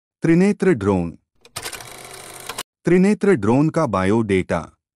Trinetra drone. Trinetra drone का biodata.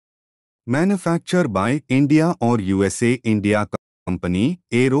 Manufacture by India और USA India company,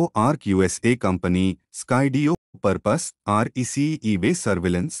 arrow arc USA company, Skydio purpose REC e-way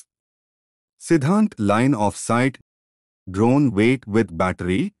surveillance. सिद्धांत line of site drone wait with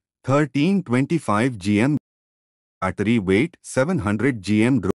battery 1325 GM, battery wait 700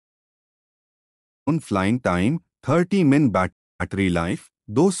 GM, drone flying time 30 मिन, battery life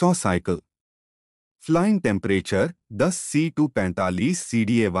 200 cycle. Flying temperature 10 C to 45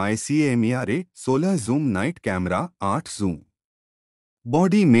 CDAY CMERA 16 zoom, night camera 8 zoom.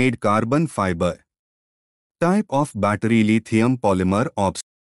 Body made carbon fibre. Type of battery lithium polymer. Optical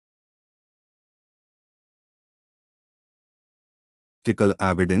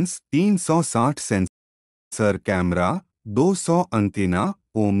evidence 360 sensor camera 200 अंतिना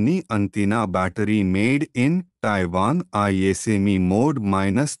omni अंतिना। Battery made in Taiwan ISME mode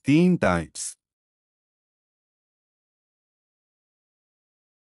 -3 types.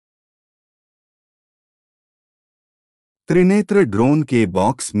 Trinetra drone के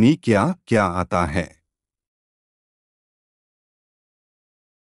box में क्या क्या आता है?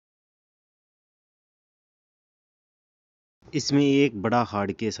 इसमें एक बड़ा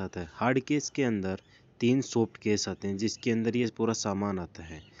hard case आता है। हार्ड केस के अंदर 3 सॉफ्ट केस आते हैं जिसके अंदर ये पूरा सामान आता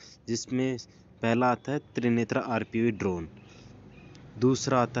है। जिसमें पहला आता है त्रिनेत्रा RPV ड्रोन,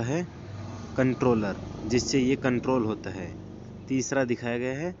 दूसरा आता है कंट्रोलर जिससे ये कंट्रोल होता है, तीसरा दिखाया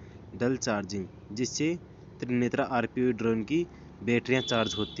गया है डल चार्जिंग जिससे त्रिनेत्रा RPV ड्रोन की बैटरियां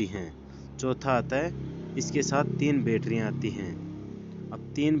चार्ज होती हैं, चौथा आता है इसके साथ 3 बैटरियां आती हैं।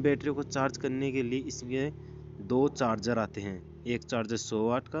 अब 3 बैटरियों को चार्ज करने के लिए इसमें 2 चार्जर आते हैं। एक चार्जर 100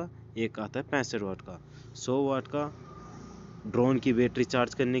 वाट का, एक आता है 65 वाट का। 100 वाट का ड्रोन की बैटरी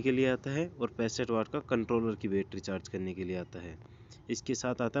चार्ज करने के लिए आता है और 65 वाट का कंट्रोलर की बैटरी चार्ज करने के लिए आता है। इसके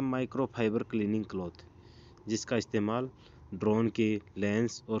साथ आता है माइक्रो फाइबर क्लीनिंग क्लॉथ जिसका इस्तेमाल ड्रोन के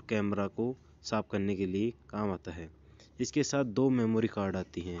लेंस और कैमरा को साफ करने के लिए काम आता है। इसके साथ 2 मेमोरी कार्ड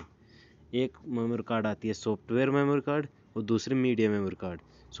आती हैं। एक मेमोरी कार्ड आती है सॉफ्टवेयर मेमोरी कार्ड और दूसरी media memory card.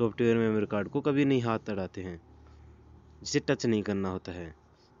 Software memory card को कभी नहीं हाथ अड़ाते हैं, जिसे टच नहीं करना होता है।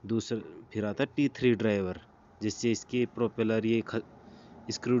 दूसरा फिर आता है T3 ड्राइवर जिससे इसके प्रोपेलर ये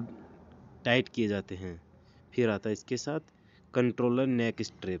स्क्रू टाइट किए जाते हैं। फिर आता है इसके साथ कंट्रोलर नेक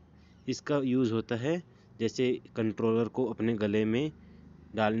स्ट्रिप। इसका यूज़ होता है जैसे कंट्रोलर को अपने गले में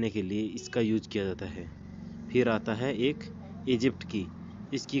डालने के लिए इसका यूज किया जाता है। फिर आता है एक इजिप्ट की।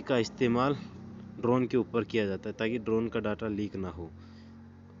 इसकी का इस्तेमाल ड्रोन के ऊपर किया जाता है ताकि ड्रोन का डाटा लीक ना हो।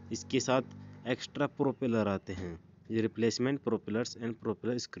 इसके साथ एक्स्ट्रा प्रोपेलर आते हैं, ये replacement propellers and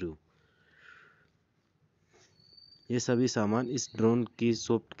propeller screw. ये सभी सामान इस ड्रोन की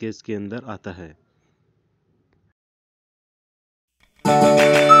सॉफ्ट केस के अंदर आता है।